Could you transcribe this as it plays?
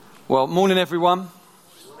Well, morning everyone.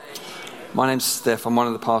 My name's Steph. I'm one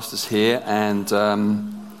of the pastors here, and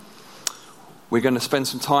we're going to spend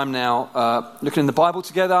some time now looking in the Bible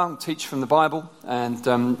together and teach from the Bible.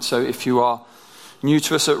 And so if you are new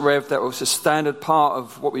to us at Rev, that was a standard part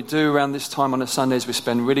of what we do around this time on a Sundays. We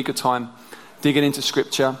spend really good time digging into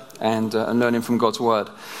Scripture and learning from God's Word.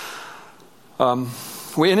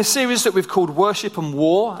 We're in a series that we've called Worship and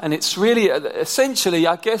War, and it's really, essentially,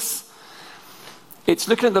 I guess, it's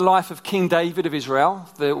looking at the life of King David of Israel,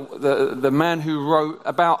 the man who wrote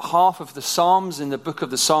about half of the Psalms in the book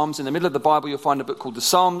of the Psalms. In the middle of the Bible, you'll find a book called the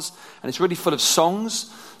Psalms, and it's really full of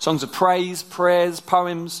songs of praise, prayers,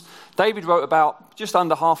 poems. David wrote about just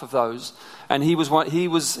under half of those, and he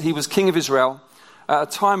was king of Israel at a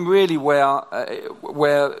time really where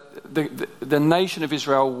the nation of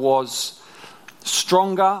Israel was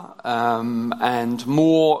stronger and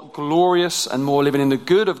more glorious and more living in the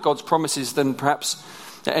good of God's promises than perhaps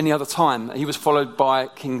at any other time. He was followed by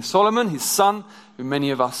King Solomon, his son, who many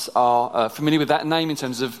of us are familiar with that name in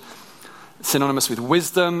terms of synonymous with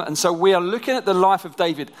wisdom. And so we are looking at the life of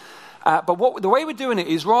David. But the way we're doing it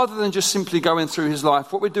is, rather than just simply going through his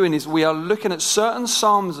life, what we're doing is we are looking at certain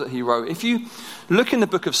psalms that he wrote. If you look in the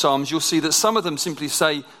book of Psalms, you'll see that some of them simply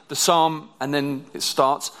say the psalm and then it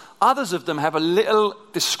starts. Others of them have a little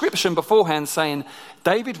description beforehand saying,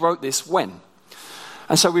 David wrote this when.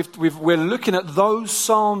 And so we're looking at those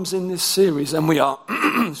psalms in this series, and we are,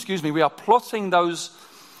 we are plotting those.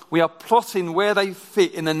 We are plotting where they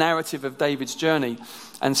fit in the narrative of David's journey.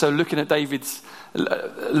 And so looking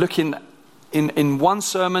in one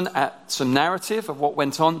sermon at some narrative of what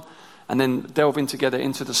went on, and then delving together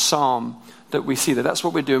into the psalm that we see there. That's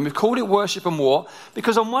what we're doing. We've called it Worship and War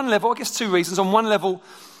because on one level, I guess two reasons. On one level,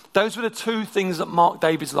 those were the two things that marked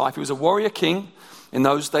David's life. He was a warrior king. In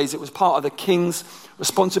those days, it was part of the king's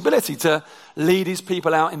responsibility to lead his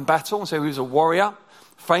people out in battle. And so he was a warrior,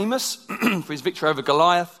 famous for his victory over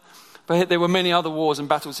Goliath. But there were many other wars and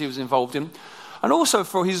battles he was involved in. And also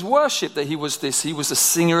for his worship that he was a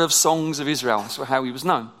singer of songs of Israel. That's how he was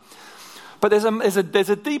known. But there's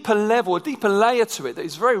a deeper level, a deeper layer to it that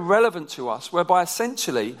is very relevant to us, whereby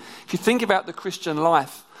essentially, if you think about the Christian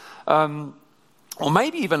life, or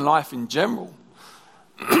maybe even life in general,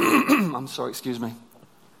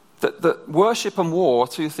 that worship and war are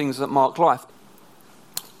two things that mark life.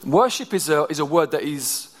 Worship is a word that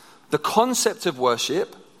is, the concept of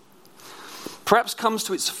worship perhaps comes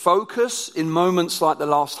to its focus in moments like the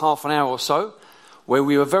last half an hour or so, where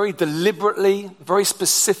we were very deliberately, very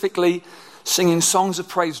specifically singing songs of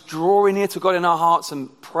praise, drawing near to God in our hearts and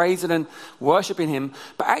praising and worshiping Him.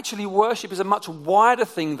 But actually worship is a much wider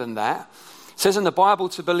thing than that. It says in the Bible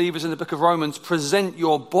to believers in the book of Romans, present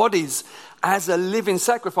your bodies as a living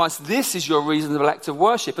sacrifice. This is your reasonable act of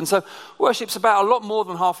worship. And so worship's about a lot more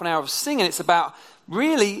than half an hour of singing. It's about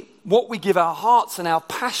really what we give our hearts and our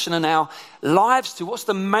passion and our lives to. What's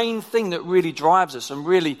the main thing that really drives us and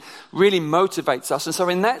really, really motivates us? And so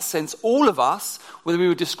in that sense, all of us, whether we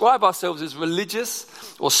would describe ourselves as religious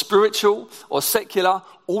or spiritual or secular,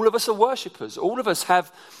 all of us are worshippers. All of us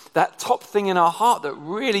have that top thing in our heart that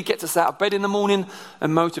really gets us out of bed in the morning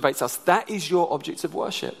and motivates us. That is your object of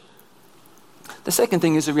worship. The second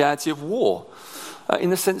thing is the reality of war,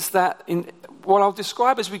 in the sense that what I'll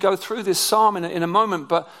describe as we go through this psalm in a moment,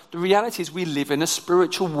 but the reality is we live in a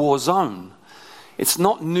spiritual war zone. It's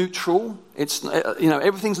not neutral. It's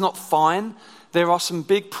everything's not fine. There are some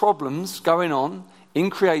big problems going on in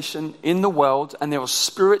creation, in the world, and there are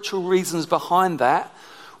spiritual reasons behind that,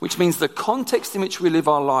 which means the context in which we live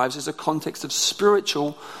our lives is a context of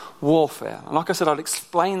spiritual warfare. And like I said, I'll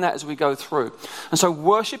explain that as we go through. And so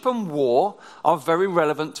worship and war are very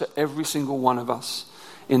relevant to every single one of us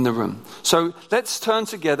in the room. So let's turn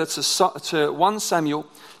together to 1 Samuel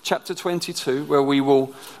chapter 22, where we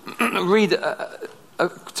will read,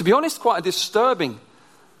 to be honest, quite a disturbing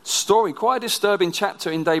story, quite a disturbing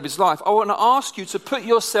chapter in David's life. I want to ask you to put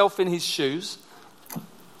yourself in his shoes.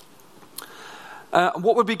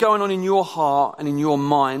 What would be going on in your heart and in your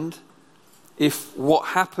mind if what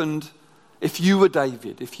happened, if you were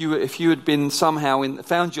David, if you had been somehow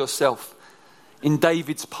found yourself in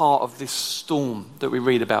David's part of this storm that we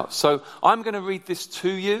read about? So I'm going to read this to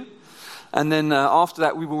you, and then after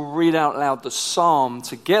that we will read out loud the psalm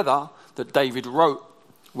together that David wrote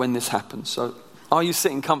when this happened. So are you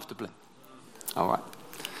sitting comfortably? All right.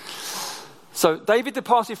 So David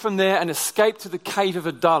departed from there and escaped to the cave of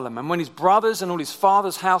Adullam. And when his brothers and all his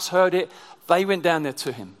father's house heard it, they went down there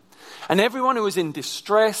to him. And everyone who was in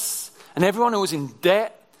distress, and everyone who was in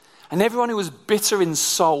debt, and everyone who was bitter in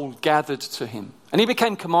soul gathered to him. And he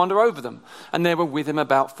became commander over them. And there were with him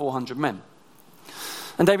about 400 men.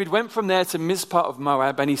 And David went from there to Mizpah of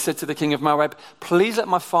Moab, and he said to the king of Moab, please let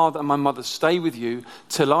my father and my mother stay with you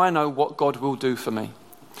till I know what God will do for me.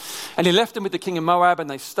 And he left them with the king of Moab, and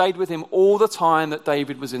they stayed with him all the time that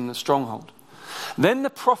David was in the stronghold. Then the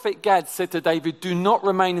prophet Gad said to David, do not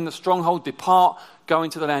remain in the stronghold, depart, go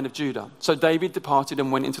into the land of Judah. So David departed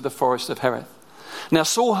and went into the forest of Hereth. Now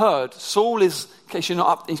Saul is,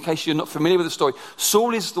 in case you're not familiar with the story,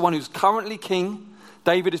 Saul is the one who's currently king.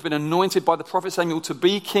 David has been anointed by the prophet Samuel to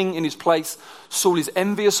be king in his place. Saul is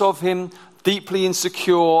envious of him, deeply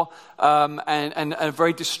insecure, and a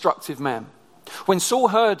very destructive man. When Saul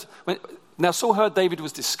heard David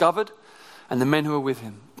was discovered and the men who were with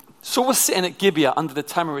him. Saul was sitting at Gibeah under the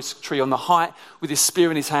tamarisk tree on the height with his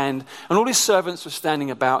spear in his hand, and all his servants were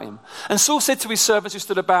standing about him. And Saul said to his servants who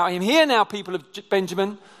stood about him, hear now, people of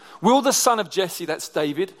Benjamin, will the son of Jesse, that's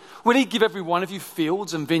David, will he give every one of you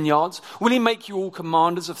fields and vineyards? Will he make you all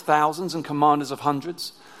commanders of thousands and commanders of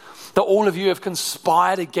hundreds? That all of you have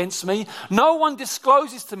conspired against me? No one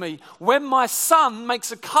discloses to me when my son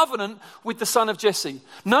makes a covenant with the son of Jesse.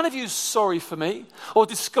 None of you is sorry for me or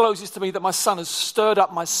discloses to me that my son has stirred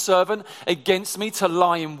up my servant against me to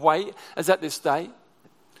lie in wait as at this day.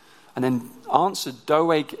 And then answered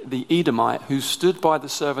Doeg the Edomite, who stood by the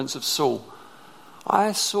servants of Saul,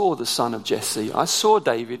 I saw the son of Jesse. I saw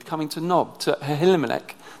David coming to Nob, to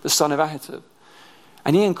Ahimelech, the son of Ahitub.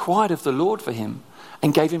 And he inquired of the Lord for him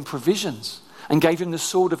and gave him provisions and gave him the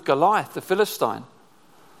sword of Goliath, the Philistine.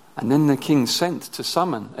 And then the king sent to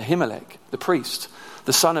summon Ahimelech, the priest,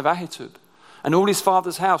 the son of Ahitub, and all his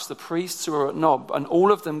father's house, the priests who were at Nob, and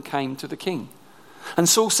all of them came to the king. And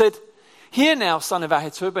Saul said, hear now, son of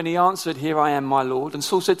Ahitub. And he answered, here I am, my lord. And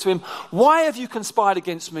Saul said to him, why have you conspired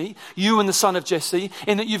against me, you and the son of Jesse,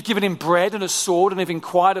 in that you've given him bread and a sword and have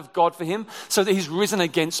inquired of God for him, so that he's risen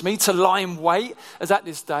against me to lie in wait as at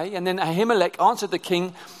this day? And then Ahimelech answered the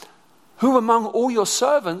king, who among all your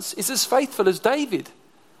servants is as faithful as David?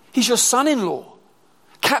 He's your son-in-law,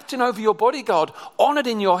 captain over your bodyguard, honored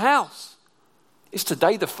in your house. Is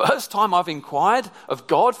today the first time I've inquired of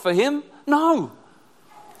God for him? No.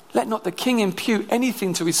 Let not the king impute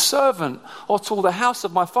anything to his servant or to all the house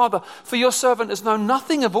of my father, for your servant has known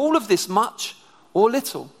nothing of all of this, much or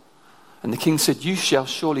little. And the king said, you shall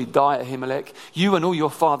surely die, Ahimelech, you and all your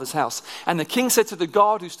father's house. And the king said to the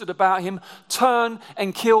guard who stood about him, turn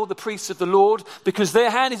and kill the priests of the Lord, because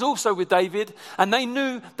their hand is also with David. And they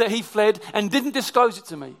knew that he fled and didn't disclose it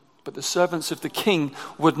to me. But the servants of the king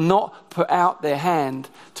would not put out their hand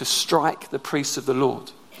to strike the priests of the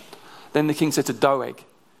Lord. Then the king said to Doeg,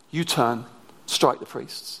 you turn, strike the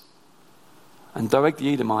priests. And Doeg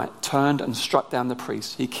the Edomite turned and struck down the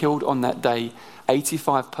priests. He killed on that day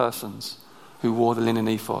 85 persons who wore the linen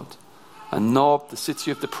ephod. And Nob, the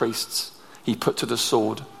city of the priests, he put to the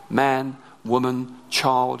sword. Man, woman,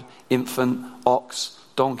 child, infant, ox,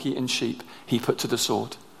 donkey, and sheep, he put to the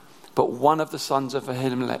sword. But one of the sons of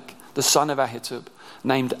Ahimelech, the son of Ahitub,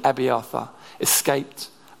 named Abiathar, escaped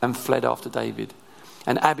and fled after David.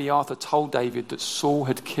 And Abiathar told David that Saul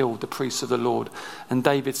had killed the priests of the Lord. And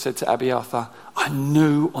David said to Abiathar, I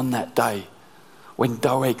knew on that day when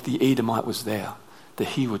Doeg the Edomite was there that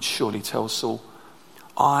he would surely tell Saul,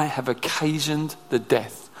 I have occasioned the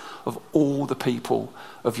death of all the people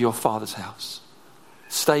of your father's house.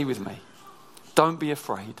 Stay with me. Don't be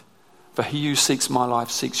afraid, for he who seeks my life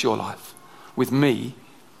seeks your life. With me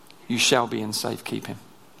you shall be in safekeeping.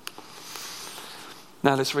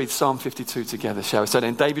 Now let's read Psalm 52 together, shall we? So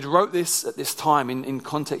then David wrote this at this time in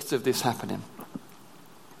context of this happening.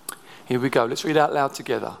 Here we go. Let's read out loud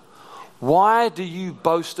together. Why do you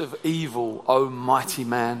boast of evil, O mighty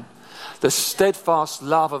man? The steadfast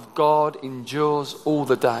love of God endures all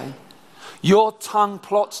the day. Your tongue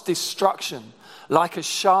plots destruction like a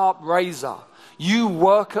sharp razor. You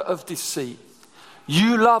worker of deceit.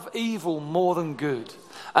 You love evil more than good,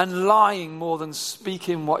 and lying more than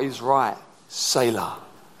speaking what is right. Selah.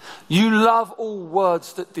 You love all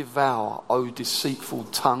words that devour, O deceitful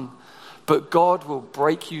tongue, but God will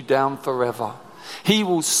break you down forever. He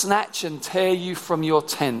will snatch and tear you from your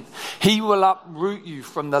tent. He will uproot you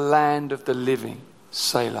from the land of the living.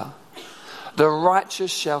 Selah. The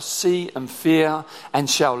righteous shall see and fear and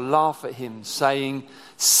shall laugh at him, saying,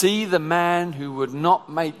 see the man who would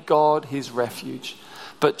not make God his refuge,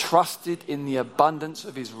 but trusted in the abundance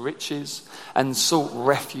of his riches and sought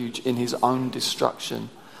refuge in his own destruction.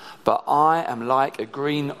 But I am like a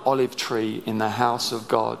green olive tree in the house of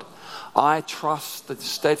God. I trust the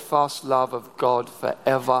steadfast love of God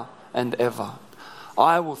forever and ever.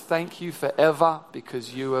 I will thank you forever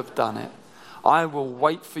because you have done it. I will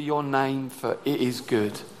wait for your name, for it is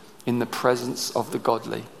good in the presence of the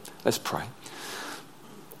godly. Let's pray.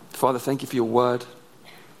 Father, thank you for your word.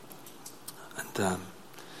 And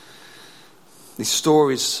these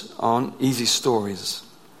stories aren't easy stories.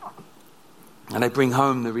 And they bring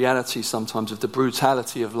home the reality sometimes of the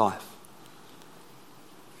brutality of life.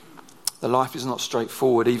 The life is not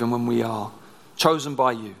straightforward even when we are chosen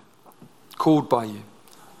by you, called by you,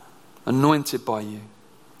 anointed by you.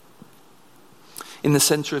 In the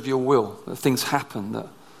center of your will, that things happen that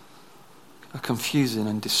are confusing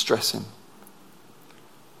and distressing.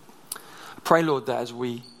 I pray, Lord, that as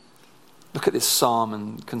we look at this psalm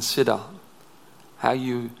and consider how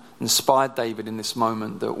you inspired David in this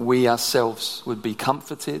moment, that we ourselves would be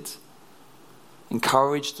comforted,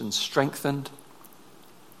 encouraged and strengthened,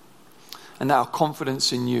 and that our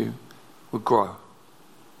confidence in you would grow.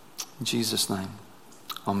 In Jesus' name,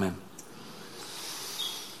 amen.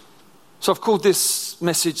 So I've called this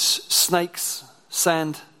message Snakes,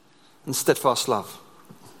 Sand and Steadfast Love.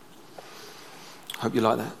 I hope you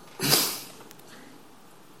like that.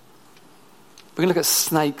 We're going to look at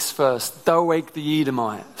snakes first. Doeg the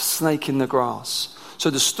Edomite, snake in the grass. So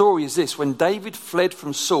the story is this. When David fled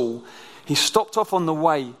from Saul, he stopped off on the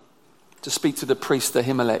way to speak to the priest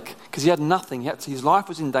Ahimelech, because he had nothing. His life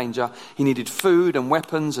was in danger. He needed food and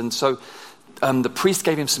weapons, and so the priest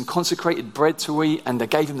gave him some consecrated bread to eat, and they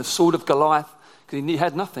gave him the sword of Goliath, because he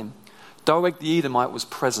had nothing. Doeg the Edomite was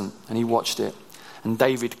present, and he watched it, and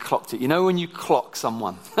David clocked it. You know when you clock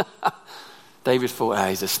someone? David thought,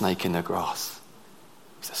 he's a snake in the grass.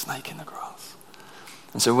 He's a snake in the grass.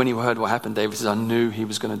 And so when he heard what happened, David says, I knew he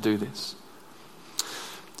was going to do this.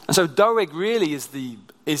 And so Doeg really is the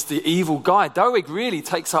evil guy. Doeg really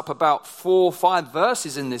takes up about 4 or 5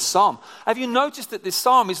 verses in this psalm. Have you noticed that this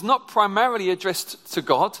psalm is not primarily addressed to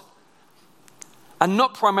God and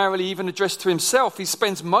not primarily even addressed to himself? He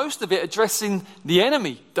spends most of it addressing the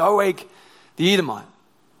enemy, Doeg the Edomite.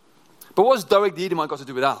 But what has Doeg the Edomite got to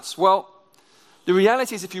do with us? Well, the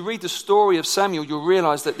reality is if you read the story of Samuel, you'll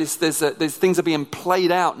realize that there's things are being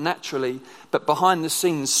played out naturally, but behind the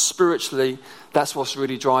scenes, spiritually, that's what's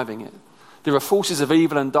really driving it. There are forces of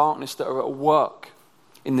evil and darkness that are at work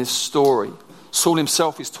in this story. Saul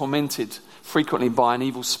himself is tormented frequently by an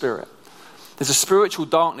evil spirit. There's a spiritual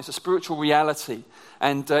darkness, a spiritual reality,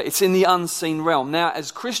 and it's in the unseen realm. Now, as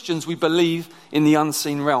Christians, we believe in the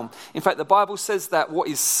unseen realm. In fact, the Bible says that what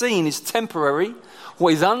is seen is temporary,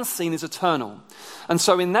 what is unseen is eternal. And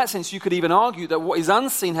so in that sense, you could even argue that what is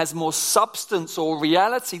unseen has more substance or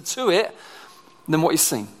reality to it than what is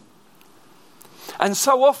seen. And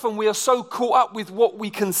so often we are so caught up with what we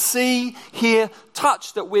can see, hear,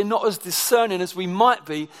 touch, that we're not as discerning as we might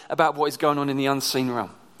be about what is going on in the unseen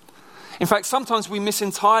realm. In fact, sometimes we miss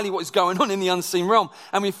entirely what is going on in the unseen realm,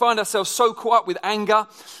 and we find ourselves so caught up with anger,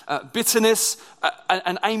 bitterness,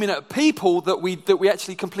 and aiming at people that we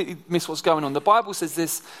actually completely miss what's going on. The Bible says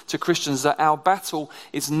this to Christians, that our battle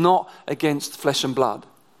is not against flesh and blood,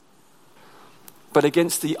 but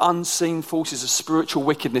against the unseen forces of spiritual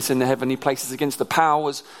wickedness in the heavenly places, against the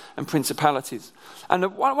powers and principalities.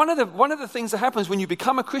 And one of the things that happens when you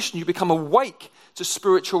become a Christian, you become awake to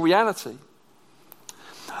spiritual reality.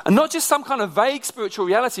 And not just some kind of vague spiritual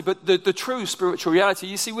reality, but the true spiritual reality.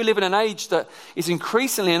 You see, we live in an age that is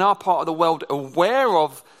increasingly in our part of the world aware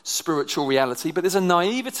of spiritual reality, but there's a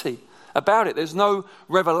naivety about it. There's no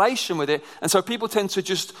revelation with it. And so people tend to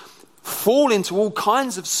just fall into all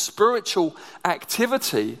kinds of spiritual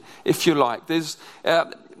activity, if you like.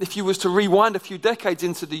 If you was to rewind a few decades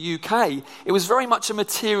into the UK, it was very much a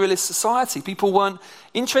materialist society. People weren't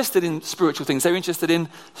interested in spiritual things. They were interested in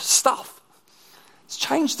stuff. It's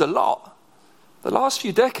changed a lot. The last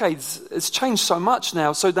few decades, it's changed so much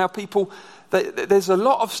now. So now people, there's a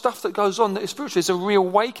lot of stuff that goes on that is spiritual. There's a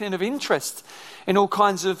reawakening of interest in all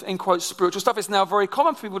kinds of, in quotes, spiritual stuff. It's now very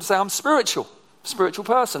common for people to say, I'm spiritual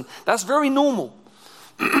person. That's very normal.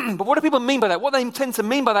 But what do people mean by that? What they tend to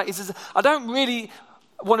mean by that is I don't really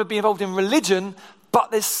want to be involved in religion,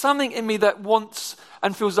 but there's something in me that wants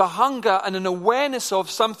and feels a hunger and an awareness of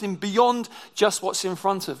something beyond just what's in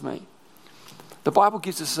front of me. The Bible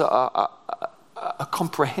gives us a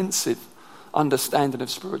comprehensive understanding of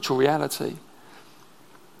spiritual reality.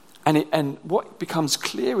 And what becomes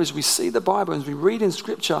clear as we see the Bible, as we read in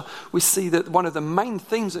Scripture, we see that one of the main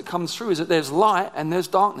themes that comes through is that there's light and there's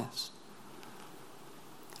darkness.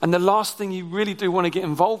 And the last thing you really do want to get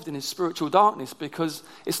involved in is spiritual darkness, because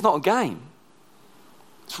it's not a game.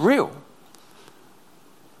 It's real.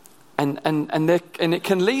 And it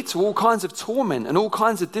can lead to all kinds of torment and all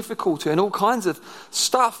kinds of difficulty and all kinds of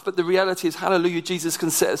stuff. But the reality is, hallelujah, Jesus can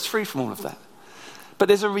set us free from all of that. But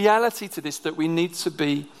there's a reality to this that we need to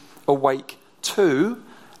be awake to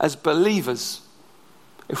as believers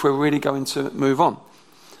if we're really going to move on.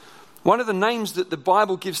 One of the names that the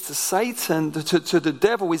Bible gives to Satan, to the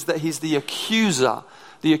devil, is that he's the accuser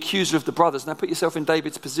of the brothers. Now put yourself in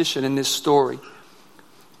David's position in this story.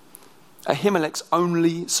 Ahimelech's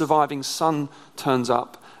only surviving son turns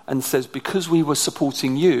up and says, because we were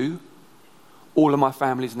supporting you, all of my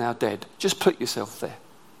family is now dead. Just put yourself there.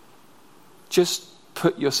 Just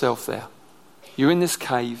put yourself there. You're in this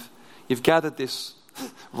cave. You've gathered this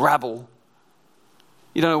rabble.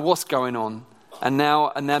 You don't know what's going on. And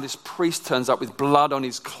now this priest turns up with blood on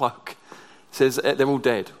his cloak. Says, they're all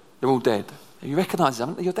dead. They're all dead. You recognize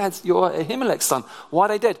them. You're Ahimelech's son. Why are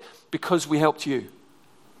they dead? Because we helped you.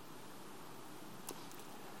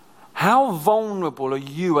 How vulnerable are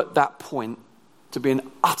you at that point to being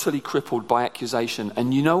utterly crippled by accusation?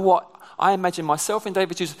 And you know what? I imagine myself in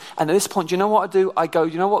David's shoes. And at this point, do you know what I do? I go,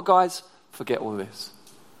 you know what, guys? Forget all this.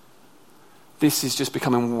 This is just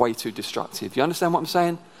becoming way too destructive. You understand what I'm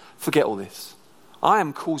saying? Forget all this. I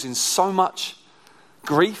am causing so much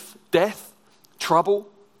grief, death, trouble.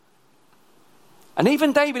 And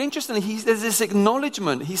even David, interestingly, there's this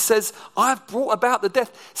acknowledgement. He says, I've brought about the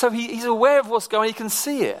death. So he's aware of what's going on. He can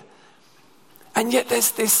see it. And yet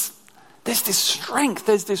there's this strength.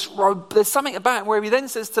 There's something about it where he then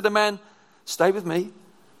says to the man, stay with me.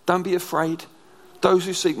 Don't be afraid. Those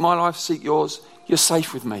who seek my life seek yours. You're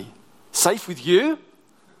safe with me. Safe with you?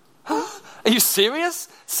 Are you serious?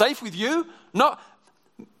 Safe with you? Not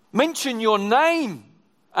mention your name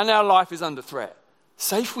and our life is under threat.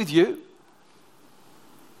 Safe with you?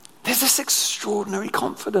 There's this extraordinary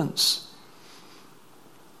confidence.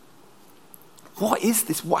 What is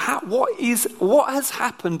this? What has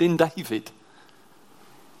happened in David?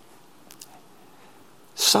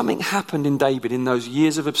 Something happened in David in those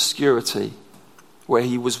years of obscurity where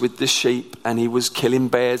he was with the sheep and he was killing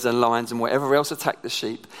bears and lions and whatever else attacked the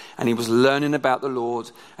sheep, and he was learning about the Lord,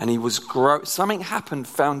 and he was something happened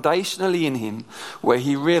foundationally in him where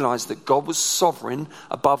he realized that God was sovereign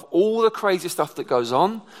above all the crazy stuff that goes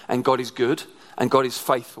on, and God is good and God is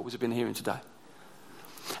faithful, as we've been hearing today.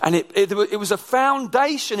 And it was a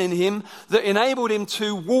foundation in him that enabled him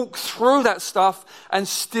to walk through that stuff and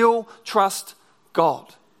still trust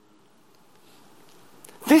God.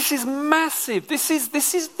 This is massive. This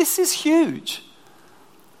is huge.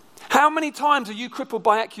 How many times are you crippled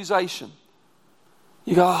by accusation?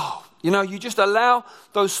 You go, you just allow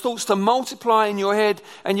those thoughts to multiply in your head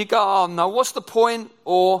and you go, oh no, what's the point?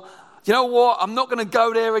 Or, you know what, I'm not going to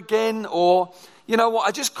go there again. Or, you know what,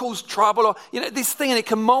 I just caused trouble. Or, this thing, and it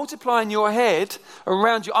can multiply in your head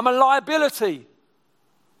around you. I'm a liability.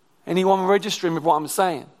 Anyone registering with what I'm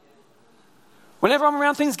saying? Whenever I'm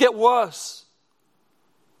around, things get worse.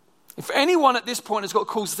 If anyone at this point has got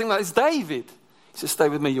cause to think like this, David. He says, stay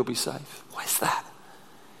with me, you'll be safe. Why is that?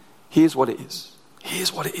 Here's what it is.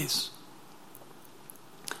 Here's what it is.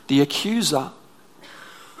 The accuser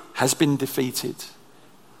has been defeated.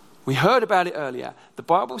 We heard about it earlier. The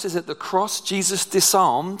Bible says at the cross, Jesus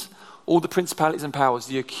disarmed all the principalities and powers.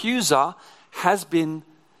 The accuser has been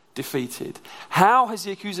defeated. How has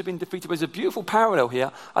the accuser been defeated? Well, there's a beautiful parallel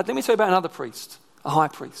here. Let me tell you about another priest, a high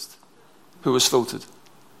priest, who was slaughtered.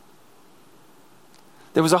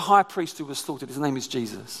 There was a high priest who was slaughtered. His name is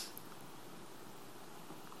Jesus.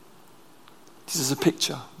 This is a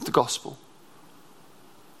picture of the gospel.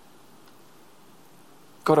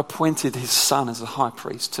 God appointed his son as a high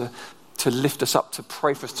priest to lift us up, to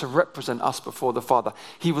pray for us, to represent us before the Father.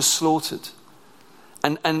 He was slaughtered.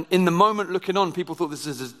 And in the moment looking on, people thought this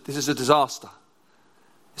is a disaster.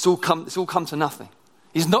 It's all come to nothing.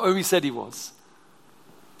 He's not who he said he was.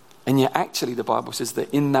 And yet actually the Bible says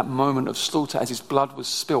that in that moment of slaughter, as his blood was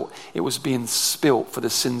spilt, it was being spilt for the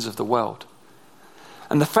sins of the world.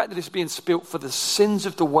 And the fact that it's being spilt for the sins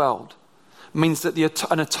of the world means that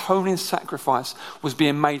an atoning sacrifice was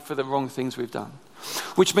being made for the wrong things we've done.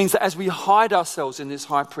 Which means that as we hide ourselves in this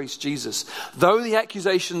high priest Jesus, though the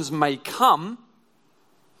accusations may come,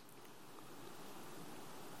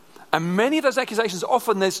 and many of those accusations,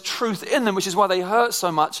 often there's truth in them, which is why they hurt so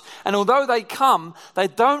much. And although they come, they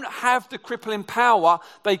don't have the crippling power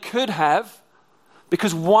they could have,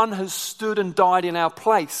 because one has stood and died in our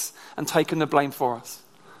place and taken the blame for us.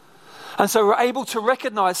 And so we're able to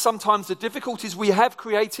recognize sometimes the difficulties we have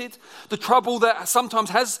created, the trouble that sometimes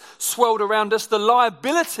has swirled around us, the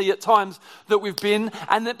liability at times that we've been,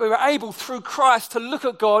 and that we're able through Christ to look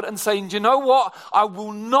at God and say, do you know what? I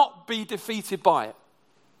will not be defeated by it.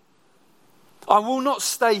 I will not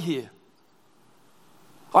stay here.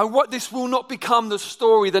 This will not become the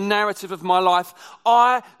story, the narrative of my life.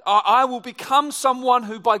 I will become someone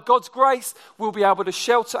who, by God's grace, will be able to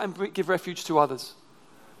shelter and give refuge to others.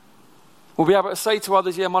 We'll be able to say to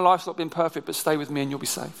others, yeah, my life's not been perfect, but stay with me and you'll be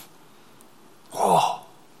safe. Oh,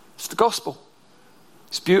 it's the gospel.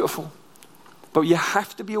 It's beautiful. But you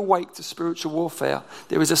have to be awake to spiritual warfare.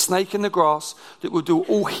 There is a snake in the grass that will do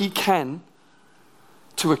all he can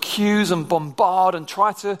to accuse and bombard and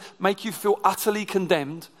try to make you feel utterly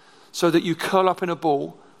condemned so that you curl up in a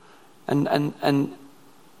ball and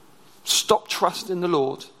stop trusting the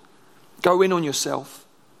Lord, go in on yourself,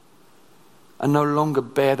 and no longer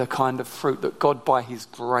bear the kind of fruit that God by his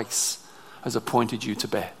grace has appointed you to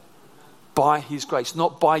bear. By his grace,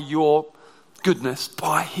 not by your goodness,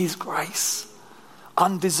 by his grace.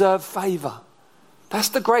 Undeserved favor. That's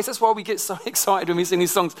the grace. That's why we get so excited when we sing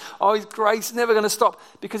these songs. Oh, his grace is never going to stop,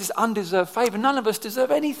 because it's undeserved favor. None of us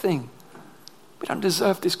deserve anything. We don't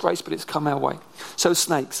deserve this grace, but it's come our way. So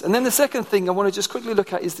snakes. And then the second thing I want to just quickly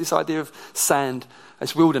look at is this idea of sand.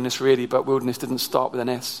 It's wilderness really, but wilderness didn't start with an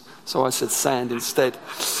S. So I said sand instead.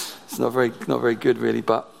 It's not very good really,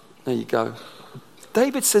 but there you go.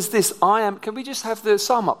 David says this, can we just have the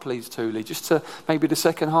psalm up please, Thule, just to maybe the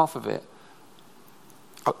second half of it.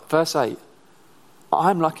 Verse 8,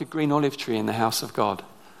 I'm like a green olive tree in the house of God.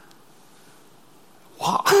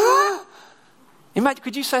 What? Imagine,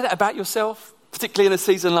 could you say that about yourself, particularly in a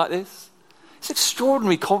season like this? It's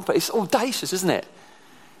extraordinary confidence. It's audacious, isn't it?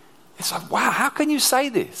 It's like, wow, how can you say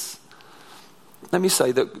this? Let me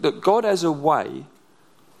say that God has a way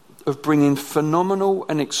of bringing phenomenal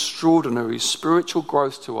and extraordinary spiritual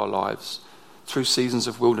growth to our lives through seasons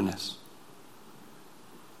of wilderness.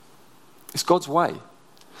 It's God's way.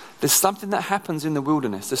 There's something that happens in the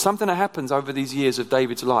wilderness. There's something that happens over these years of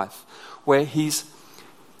David's life where it's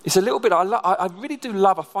a little bit, I really do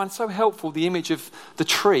love, I find so helpful the image of the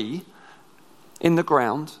tree in the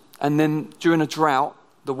ground, and then during a drought,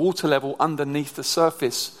 the water level underneath the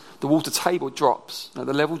surface, the water table drops,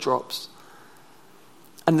 the level drops.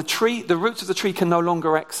 And the roots of the tree can no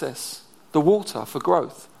longer access the water for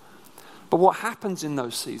growth. But what happens in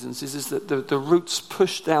those seasons is that the roots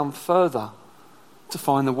push down further to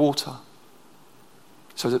find the water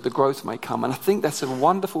so that the growth may come. And I think that's a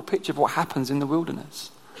wonderful picture of what happens in the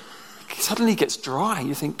wilderness. It suddenly gets dry.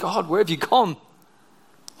 You think, God, where have you gone?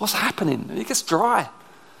 What's happening? And it gets dry.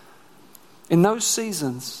 In those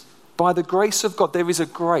seasons, by the grace of God, there is a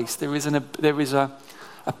grace, there is a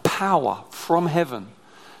power from heaven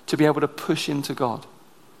to be able to push into God.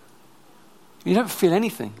 You don't feel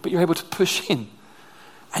anything, but you're able to push in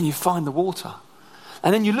and you find the water.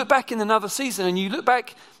 And then you look back in another season and you look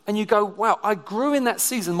back and you go, wow, I grew in that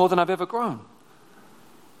season more than I've ever grown.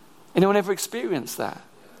 Anyone ever experienced that?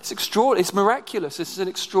 It's extraordinary. It's miraculous. This is an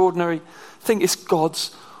extraordinary thing. It's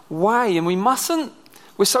God's way. And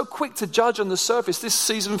we're so quick to judge on the surface. This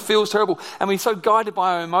season feels terrible. And we're so guided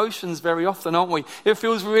by our emotions very often, aren't we? It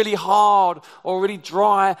feels really hard or really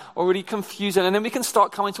dry or really confusing. And then we can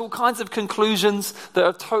start coming to all kinds of conclusions that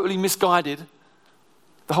are totally misguided.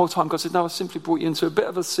 The whole time God said, no, I simply brought you into a bit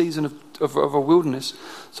of a season of a wilderness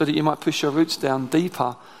so that you might push your roots down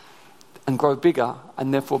deeper and grow bigger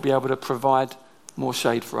and therefore be able to provide more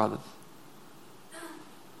shade for others.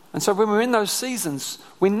 And so when we're in those seasons,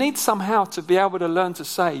 we need somehow to be able to learn to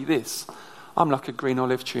say this, I'm like a green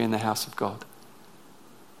olive tree in the house of God.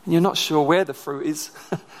 And you're not sure where the fruit is.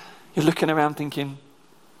 You're looking around thinking,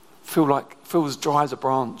 feel as dry as a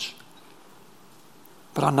branch.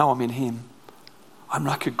 But I know I'm in him. I'm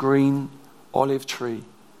like a green olive tree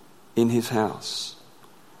in his house.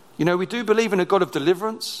 You know, we do believe in a God of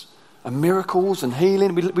deliverance and miracles and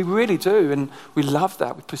healing. We really do. And we love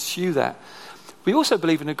that. We pursue that. We also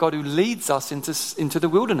believe in a God who leads us into the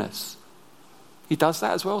wilderness. He does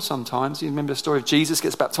that as well sometimes. You remember the story of Jesus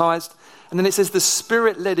gets baptized. And then it says the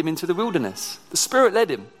Spirit led him into the wilderness. The Spirit led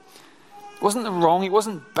him. It wasn't wrong. It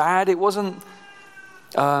wasn't bad. It wasn't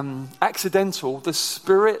accidental. The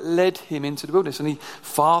Spirit led him into the wilderness. And he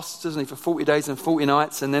fasts, doesn't he, for 40 days and 40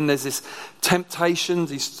 nights. And then there's this temptation,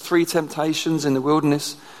 these 3 temptations in the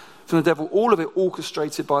wilderness from the devil. All of it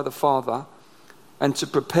orchestrated by the Father. And to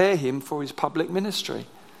prepare him for his public ministry.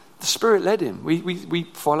 The Spirit led him. We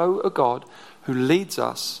follow a God who leads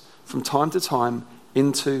us from time to time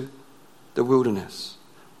into the wilderness.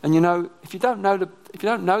 And you know, if you don't know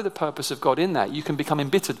the purpose of God in that, you can become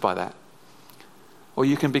embittered by that. Or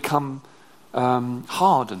you can become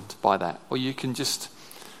hardened by that. Or you can just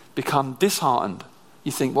become disheartened.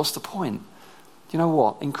 You think, what's the point? You know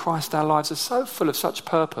what? In Christ our lives are so full of such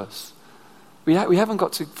purpose. We haven't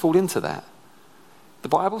got to fall into that. The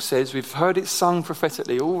Bible says, we've heard it sung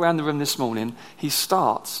prophetically all around the room this morning, he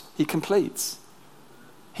starts, he completes.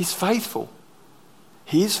 He's faithful.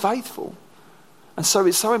 He is faithful. And so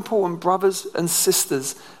it's so important, brothers and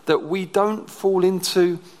sisters, that we don't fall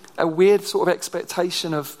into a weird sort of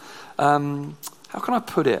expectation of, how can I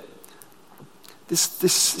put it?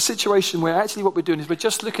 this situation where actually what we're doing is we're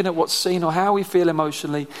just looking at what's seen or how we feel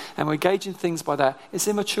emotionally, and we're gauging things by that. It's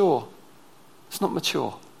immature. It's not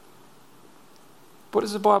mature. What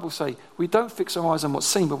does the Bible say? We don't fix our eyes on what's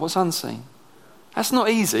seen, but what's unseen. That's not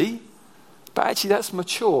easy, but actually that's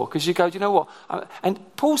mature, because you go, do you know what? And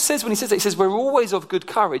Paul says, when he says that, he says, we're always of good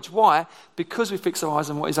courage. Why? Because we fix our eyes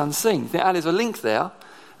on what is unseen. There's a link there.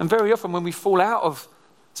 And very often when we fall out of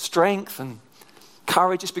strength and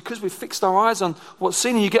courage, it's because we've fixed our eyes on what's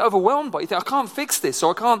seen, and you get overwhelmed by it. You think, I can't fix this,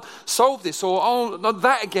 or I can't solve this, or oh, not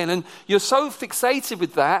that again. And you're so fixated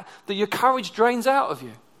with that your courage drains out of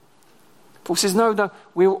you. Paul says, no,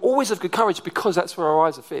 we're always of good courage because that's where our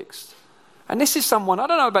eyes are fixed. And this is someone, I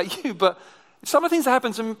don't know about you, but some of the things that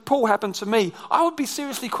happened to Paul happened to me, I would be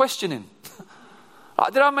seriously questioning.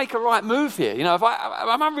 Did I make a right move here? You know,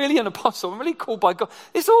 am I really an apostle? I'm really called by God.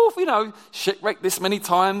 It's all, shipwrecked this many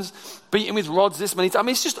times, beaten with rods this many times. I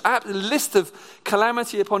mean, it's just a list of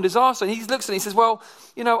calamity upon disaster. And he looks and he says, well,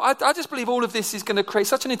 I just believe all of this is going to create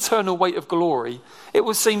such an eternal weight of glory.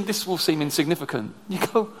 This will seem insignificant. You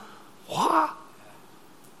go, what?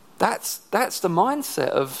 That's the mindset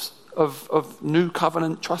of new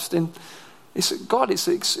covenant trusting. It's God.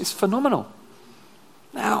 It's phenomenal.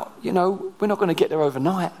 Now, we're not going to get there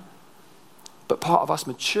overnight, but part of us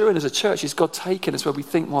maturing as a church is God taking us where we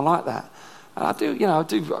think more like that. And I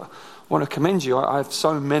do want to commend you. I have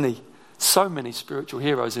so many spiritual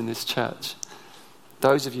heroes in this church.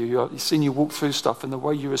 Those of you who you've seen you walk through stuff, and the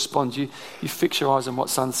way you respond, you fix your eyes on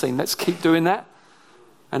what's unseen. Let's keep doing that,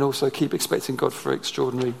 and also keep expecting God for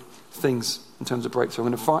extraordinary things in terms of breakthrough.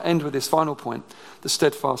 I'm going to end with this final point, the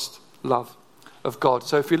steadfast love of God.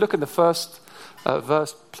 So if you look at the first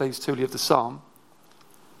verse, please, Tuli, of the psalm.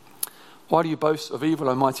 Why do you boast of evil,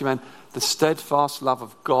 O mighty man? The steadfast love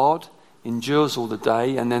of God endures all the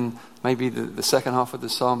day. And then maybe the second half of the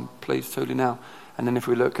psalm, please, Tuli, now. And then if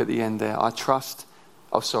we look at the end there, verse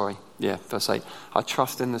 8. I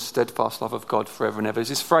trust in the steadfast love of God forever and ever. There's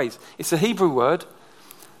this phrase. It's a Hebrew word,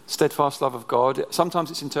 steadfast love of God. Sometimes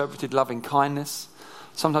it's interpreted loving kindness.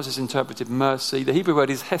 Sometimes it's interpreted mercy. The Hebrew word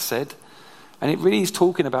is hesed. And it really is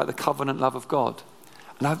talking about the covenant love of God.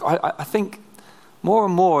 And I think more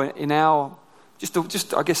and more in our,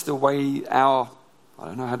 I guess the way I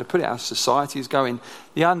don't know how to put it, our society is going,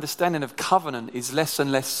 the understanding of covenant is less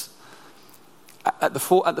and less at the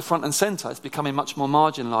front and centre. It's becoming much more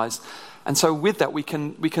marginalised. And so with that, we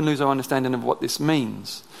can lose our understanding of what this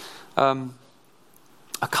means. A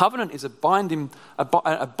covenant is a binding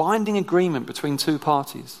agreement between two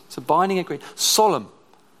parties. It's a binding agreement. Solemn.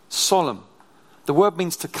 The word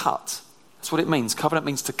means to cut. That's what it means. Covenant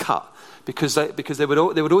means to cut, because there would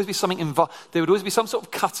always be something involved. There would always be some sort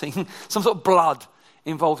of cutting, some sort of blood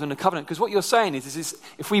involved in a covenant. Because what you're saying is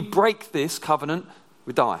if we break this covenant,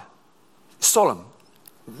 we die. It's solemn,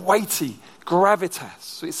 weighty, gravitas.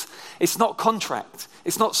 So it's not contract.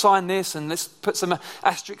 It's not sign this and let's put some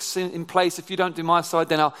asterisks in place. If you don't do my side,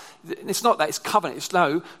 then I'll. It's not that. It's covenant. It's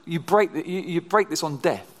no. You break this on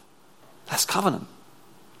death. That's covenant.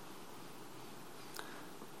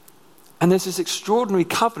 And there's this extraordinary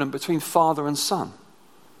covenant between Father and Son.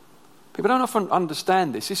 People don't often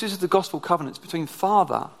understand this. This is the gospel covenant. It's between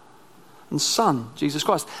Father and Son, Jesus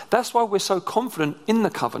Christ. That's why we're so confident in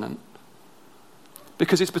the covenant.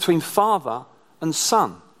 Because it's between Father and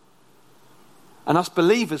Son. And us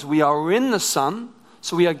believers, we are in the Son,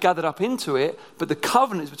 so we are gathered up into it, but the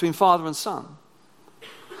covenant is between Father and Son.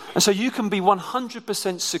 And so you can be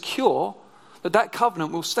 100% secure that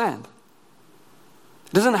covenant will stand.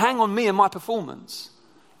 It doesn't hang on me and my performance.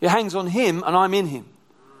 It hangs on him and I'm in him.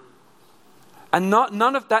 And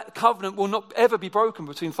none of that covenant will not ever be broken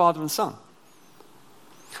between Father and Son.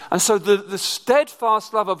 And so the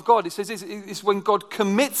steadfast love of God, it says, is when God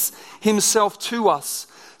commits himself to us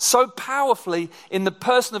so powerfully in the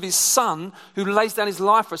person of his Son who lays down his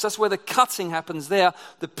life for us. That's where the cutting happens there,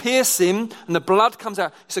 the piercing, and the blood comes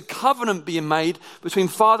out. It's a covenant being made between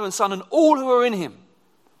Father and Son and all who are in him.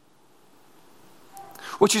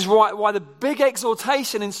 Which is why the big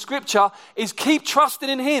exhortation in Scripture is keep trusting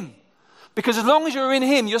in him. Because as long as you're in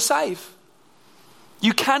him, you're safe.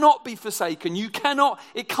 You cannot be forsaken.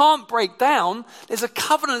 It can't break down. There's a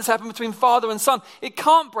covenant that's happened between Father and Son. It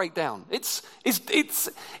can't break down. It's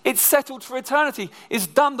settled for eternity. It's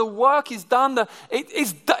done. The work is done.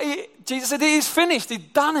 Jesus said it is finished. He's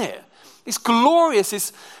done it. It's glorious.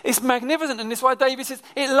 It's magnificent. And that's why David says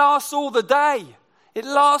it lasts all the day. It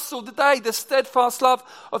lasts all the day. The steadfast love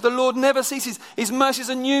of the Lord never ceases. His mercies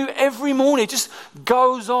are new every morning. It just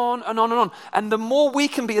goes on and on and on. And the more we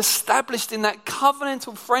can be established in that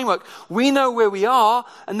covenantal framework, we know where we are.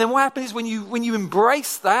 And then what happens is when you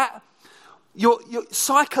embrace that, You're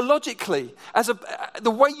psychologically,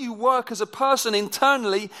 the way you work as a person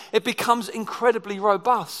internally, it becomes incredibly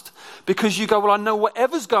robust. Because you go, well, I know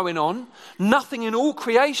whatever's going on, nothing in all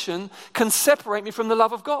creation can separate me from the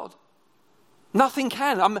love of God. Nothing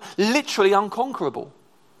can. I'm literally unconquerable.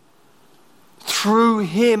 Through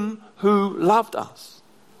him who loved us.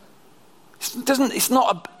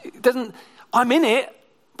 I'm in it,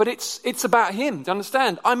 but it's about him. Do you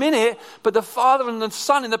understand? I'm in it, but the Father and the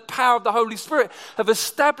Son in the power of the Holy Spirit have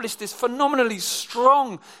established this phenomenally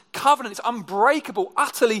strong covenant. It's unbreakable,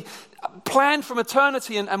 utterly planned from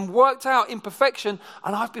eternity and worked out in perfection.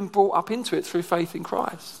 And I've been brought up into it through faith in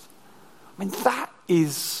Christ. I mean, that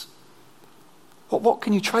is... What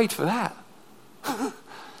can you trade for that?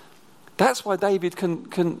 That's why David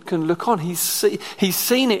can look on. He's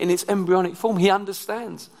seen it in its embryonic form. He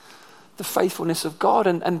understands the faithfulness of God.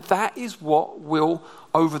 And that is what will,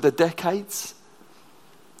 over the decades,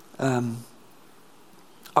 over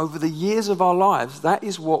the years of our lives, that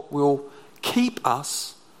is what will keep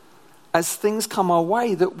us as things come our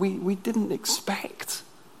way that we didn't expect.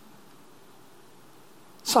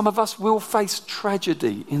 Some of us will face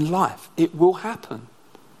tragedy in life. It will happen.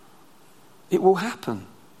 It will happen.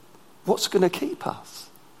 What's going to keep us?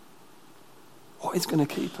 What is going to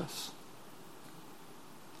keep us?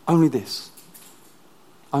 Only this.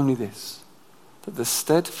 Only this. That the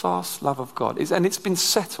steadfast love of God is, and it's been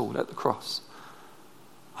settled at the cross.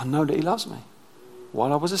 I know that he loves me.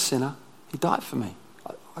 While I was a sinner, he died for me.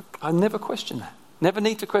 I never question that. Never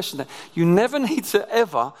need to question that. You never need to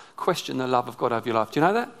ever question the love of God over your life. Do you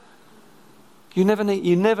know that?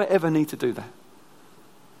 You never ever need to do that.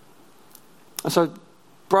 And so,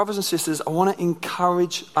 brothers and sisters, I want to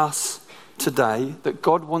encourage us today that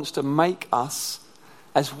God wants to make us,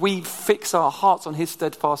 as we fix our hearts on his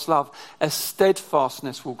steadfast love, as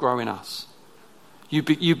steadfastness will grow in us.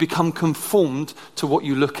 You become conformed to what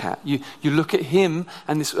you look at. You look at him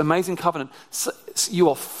and this amazing covenant. So you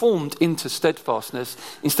are formed into steadfastness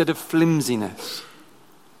instead of flimsiness.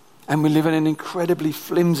 And we live in an incredibly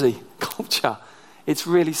flimsy culture. It's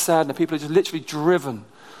really sad. And people are just literally driven,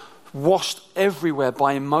 washed everywhere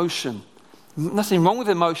by emotion. Nothing wrong with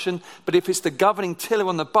emotion, but if it's the governing tiller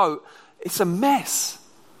on the boat, it's a mess.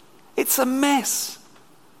 It's a mess.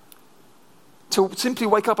 To simply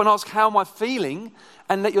wake up and ask, how am I feeling?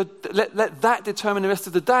 And let that determine the rest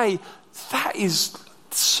of the day. That is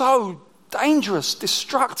so dangerous,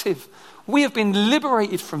 destructive. We have been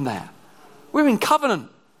liberated from that. We're in covenant.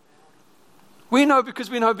 We know because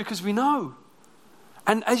we know because we know.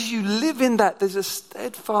 And as you live in that, there's a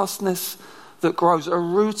steadfastness that grows, a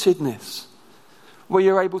rootedness, where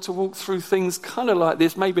you're able to walk through things kind of like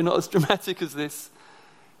this, maybe not as dramatic as this,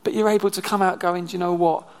 but you're able to come out going, do you know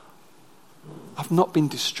what? I've not been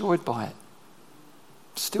destroyed by it.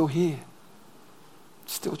 Still here.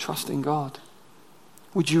 Still trusting God.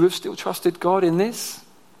 Would you have still trusted God in this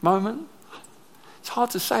moment? It's hard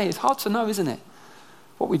to say. It's hard to know, isn't it?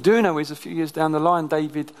 What we do know is a few years down the line,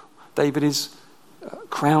 David is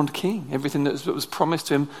crowned king. Everything that was promised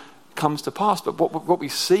to him comes to pass. But what we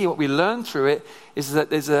see, what we learn through it, is that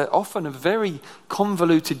there's often a very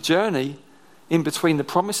convoluted journey in between the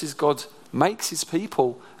promises God makes his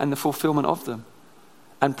people and the fulfillment of them.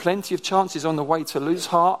 And plenty of chances on the way to lose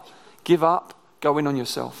heart, give up, go in on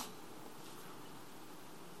yourself.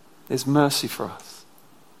 There's mercy for us.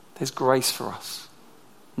 There's grace for us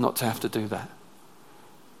not to have to do that.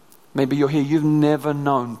 Maybe you're here, you've never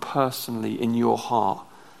known personally in your heart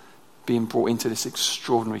being brought into this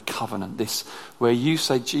extraordinary covenant, this where you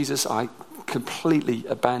say, Jesus, I completely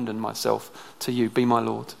abandon myself to you, be my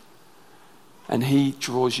Lord. And he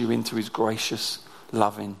draws you into his gracious,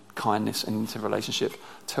 loving kindness and into relationship.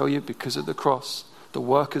 I tell you, because of the cross, the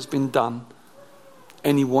work has been done.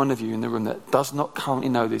 Any one of you in the room that does not currently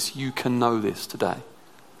know this, you can know this today.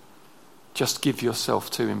 Just give yourself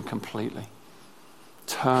to him completely.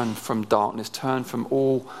 Turn from darkness, turn from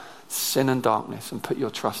all sin and darkness and put your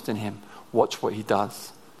trust in him. Watch what he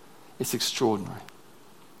does. It's extraordinary.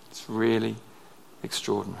 It's really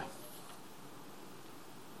extraordinary.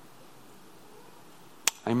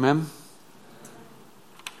 Amen.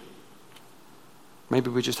 Maybe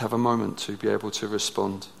we just have a moment to be able to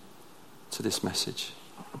respond to this message.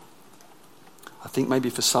 I think maybe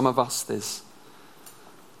for some of us,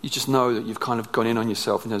 you just know that you've kind of gone in on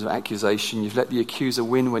yourself in terms of accusation. You've let the accuser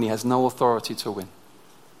win when he has no authority to win.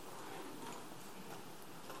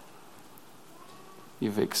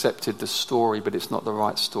 You've accepted the story, but it's not the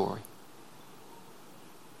right story.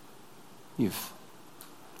 You've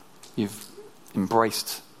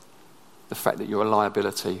embraced the fact that you're a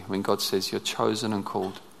liability when God says you're chosen and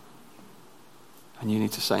called. And you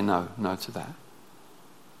need to say no to that.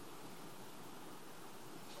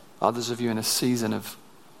 Others of you in a season of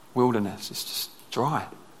wilderness, it's just dry.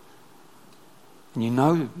 And you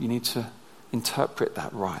know you need to interpret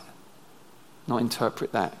that right. Not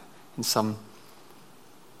interpret that in some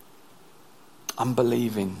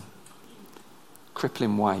unbelieving,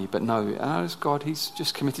 crippling way. But no, as God, he's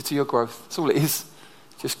just committed to your growth. That's all it is.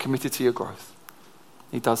 Just committed to your growth.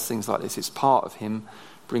 He does things like this. It's part of him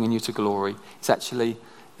bringing you to glory. It's actually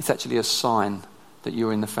a sign that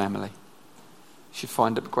you're in the family. You should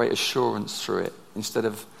find a great assurance through it instead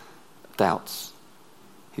of doubts.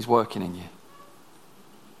 He's working in you.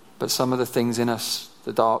 But some of the things in us,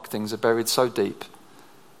 the dark things, are buried so deep.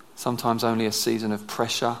 Sometimes only a season of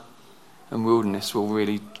pressure and wilderness will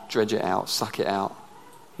really dredge it out, suck it out.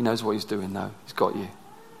 He knows what he's doing though. He's got you.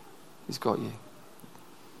 He's got you.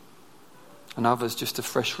 And others, just a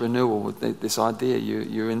fresh renewal with this idea.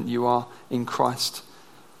 You are in Christ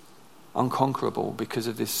unconquerable because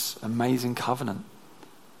of this amazing covenant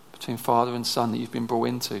between Father and Son that you've been brought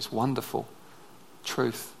into. It's wonderful.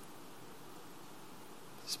 Truth.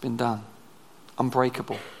 It's been done.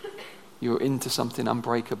 Unbreakable. You're into something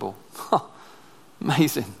unbreakable.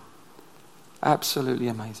 Amazing. Absolutely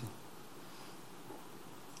amazing.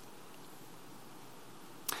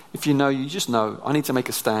 If you know, you just know, I need to make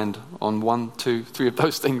a stand on 1, 2, 3 of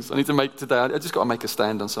those things. I need to make today. I just got to make a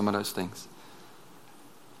stand on some of those things.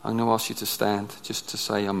 I'm going to ask you to stand, just to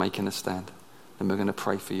say I'm making a stand. Then we're going to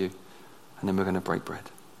pray for you. And then we're going to break bread.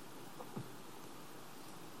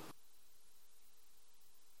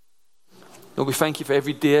 Lord, we thank you for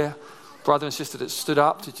every dear brother and sister that stood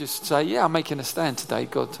up to just say, yeah, I'm making a stand today,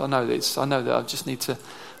 God. I know this. I know that I just need to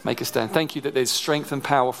make a stand. Thank you that there's strength and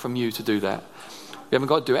power from you to do that. We haven't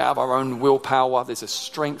got to do it out of our own willpower. There's a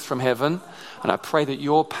strength from heaven. And I pray that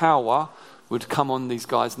your power would come on these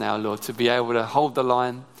guys now, Lord, to be able to hold the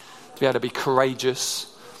line, to be able to be courageous,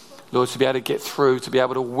 Lord, to be able to get through, to be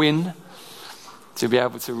able to win, to be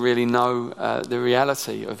able to really know the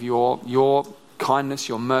reality of your kindness,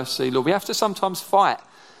 your mercy. Lord, we have to sometimes fight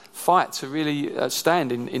to really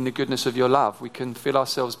stand in the goodness of your love. We can feel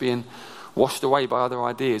ourselves being washed away by other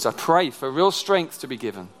ideas. I pray for real strength to be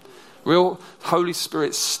given. Real Holy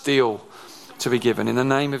Spirit steel to be given. In the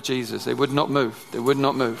name of Jesus, they would not move. They would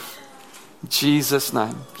not move. In Jesus'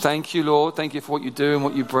 name. Thank you, Lord. Thank you for what you do and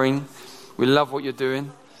what you bring. We love what you're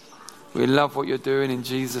doing. We love what you're doing in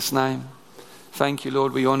Jesus' name. Thank you,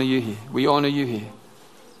 Lord. We honor you here. We honor you here.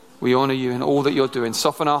 We honor you in all that you're doing.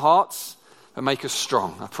 Soften our hearts and make us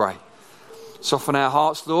strong, I pray. Soften our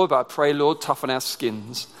hearts, Lord, but I pray, Lord, toughen our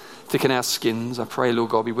skins. Thicken our skins. I pray,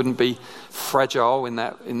 Lord God, we wouldn't be fragile in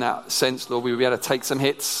that sense, Lord. We would be able to take some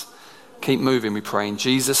hits, keep moving, we pray. In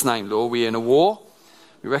Jesus' name, Lord, we're in a war.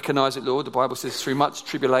 We recognize it, Lord. The Bible says through much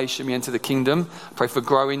tribulation we enter the kingdom. I pray for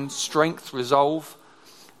growing strength, resolve,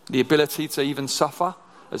 the ability to even suffer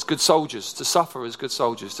as good soldiers, to suffer as good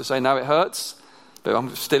soldiers, to say, no, it hurts, but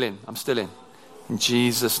I'm still in. In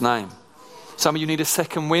Jesus' name. Some of you need a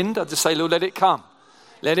second wind. I just say, Lord, let it come.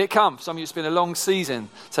 Let it come. Some of you, it's been a long season.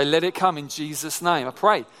 Say, let it come in Jesus' name. I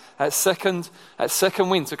pray that second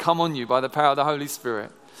wind to come on you by the power of the Holy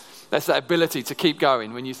Spirit. That's that ability to keep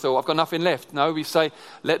going when you thought, I've got nothing left. No, we say,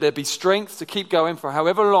 let there be strength to keep going for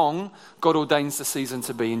however long God ordains the season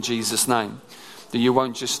to be in Jesus' name. That you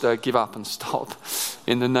won't just give up and stop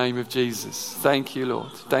in the name of Jesus. Thank you,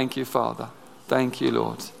 Lord. Thank you, Father. Thank you,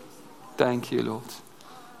 Lord. Thank you, Lord.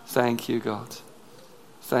 Thank you, God.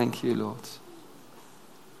 Thank you, Lord.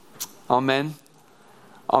 Amen.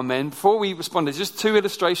 Amen. Before we respond, there's just 2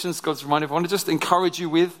 illustrations God's reminded. I want to just encourage you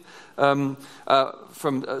with from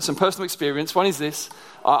some personal experience. One is this.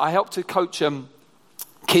 I help to coach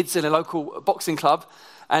kids in a local boxing club.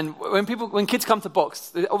 And when kids come to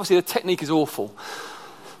box, obviously the technique is awful.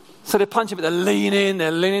 So they're punching, but they're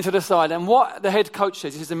leaning to the side. And what the head coach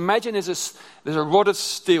says, he says, imagine there's a rod of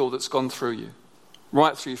steel that's gone through you,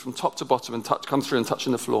 right through you from top to bottom and come through and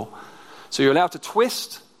touching the floor. So you're allowed to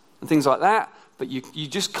twist and things like that, but you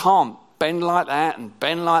just can't bend like that,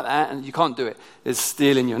 and you can't do it. There's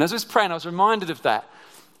steel in you. And as I was praying, I was reminded of that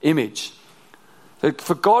image.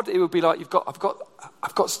 For God, it would be like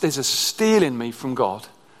there's a steel in me from God.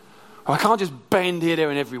 I can't just bend here, there,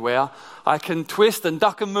 and everywhere. I can twist and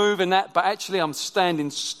duck and move and that, but actually I'm standing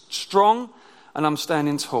strong and I'm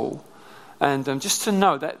standing tall. And just to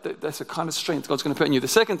know that's a kind of strength God's going to put in you. The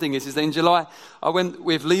second thing is that in July, I went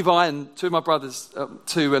with Levi and 2 of my brothers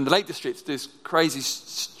to the Lake District to do this crazy,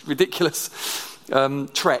 ridiculous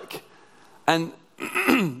trek. And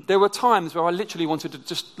there were times where I literally wanted to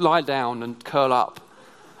just lie down and curl up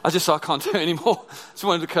I can't do it anymore. Just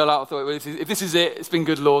wanted to curl up. I thought, well, if this is it, it's been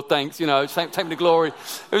good, Lord, thanks. Take me to glory.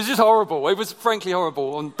 It was just horrible. It was frankly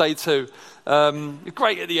horrible on day 2.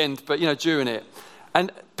 Great at the end, but, during it.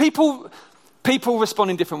 And people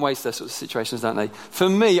respond in different ways to those sorts of situations, don't they? For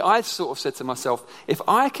me, I sort of said to myself, if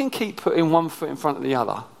I can keep putting one foot in front of the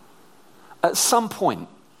other, at some point,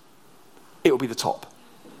 it will be the top.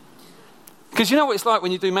 Because you know what it's like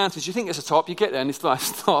when you do mountains, you think it's a top, you get there and it's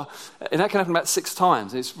not. And that can happen about 6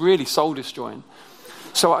 times. It's really soul destroying.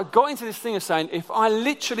 So I got into this thing of saying, if I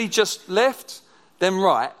literally just left, then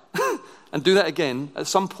right, and do that again, at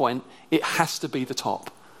some point, it has to be the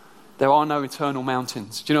top. There are no eternal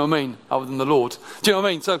mountains. Do you know what I mean? Other than the Lord. Do you know what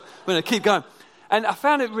I mean? So I'm going to keep going. And I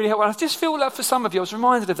found it really helpful. I just feel like for some of you, I was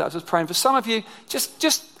reminded of that as I was praying. For some of you,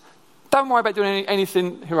 just don't worry about doing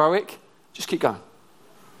anything heroic. Just keep going.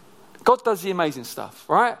 God does the amazing stuff,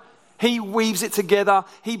 right? He weaves it together.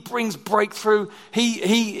 He brings breakthrough.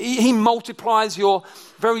 He multiplies your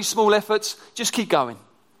very small efforts. Just keep going.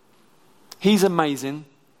 He's amazing.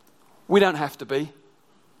 We don't have to be.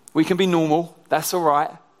 We can be normal. That's all right.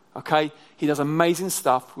 Okay? He does amazing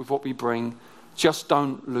stuff with what we bring. Just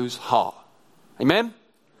don't lose heart. Amen?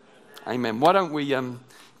 Amen. Why don't we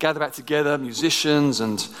gather back together, musicians,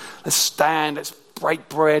 and let's stand, let's break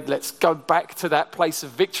bread, let's go back to that place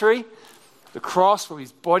of victory, the cross where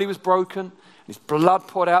his body was broken, and his blood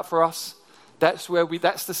poured out for us. That's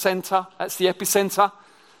the center, that's the epicenter,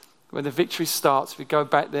 where the victory starts. We go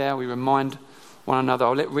back there, we remind one another.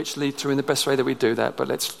 I'll let Rich lead through in the best way that we do that, but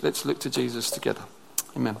let's look to Jesus together.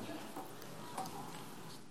 Amen.